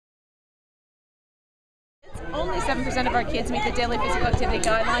87% of our kids meet the daily physical activity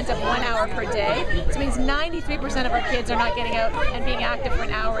guidelines of 1 hour per day. So it means 93% of our kids are not getting out and being active for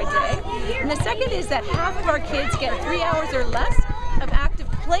an hour a day. And the second is that half of our kids get 3 hours or less of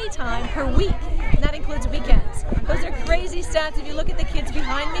active playtime per week, and that includes weekends. Those are crazy stats. If you look at the kids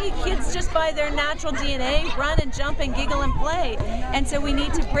behind me, kids just by their natural DNA run and jump and giggle and play. And so we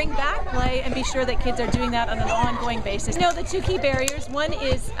need to bring back play and be sure that kids are doing that on an ongoing basis. You know, the two key barriers, one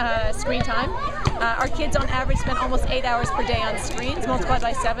is screen time. Our kids on average spend almost 8 hours per day on screens. Multiplied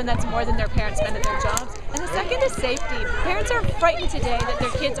by 7, that's more than their parents spend at their jobs. And the second is safety. Parents are frightened today that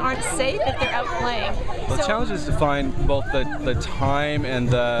their kids aren't safe if they're out playing. Well, the challenge is to find both the time and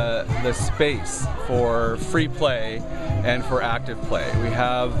the space for free play and for active play. We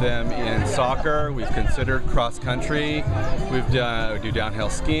have them in soccer, we've considered cross country, we do downhill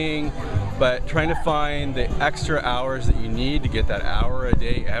skiing, but trying to find the extra hours that you need to get that hour a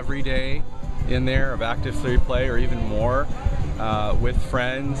day every day in there of active free play or even more with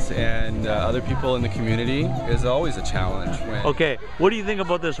friends and other people in the community is always a challenge. Okay, what do you think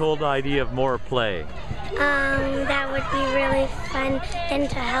about this whole idea of more play? That would be really fun and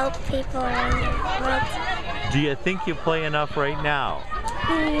to help people around the world. Do you think you play enough right now?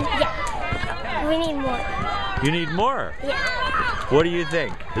 Yeah, we need more. You need more? Yeah. What do you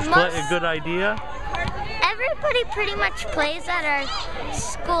think? Is play a good idea? Everybody pretty much plays at our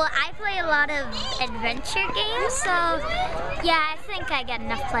school. I play a lot of adventure games, so yeah, I think I get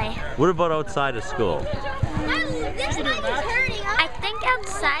enough play. What about outside of school? I think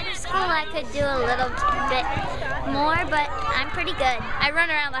outside of school I could do a little bit more, but I'm pretty good. I run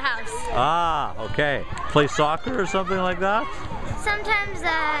around the house. Ah, okay. Play soccer or something like that? Sometimes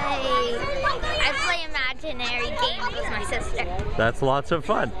I play imaginary games with my sister. That's lots of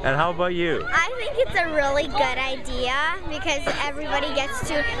fun. And how about you? I think it's a really good idea because everybody gets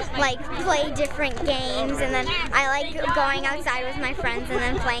to play different games, and then I like going outside with my friends and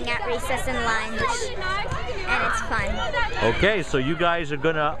then playing at recess and lunch, and it's fun. Okay, so you guys are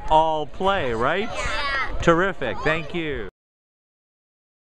gonna all play, right? Yeah. Terrific, thank you.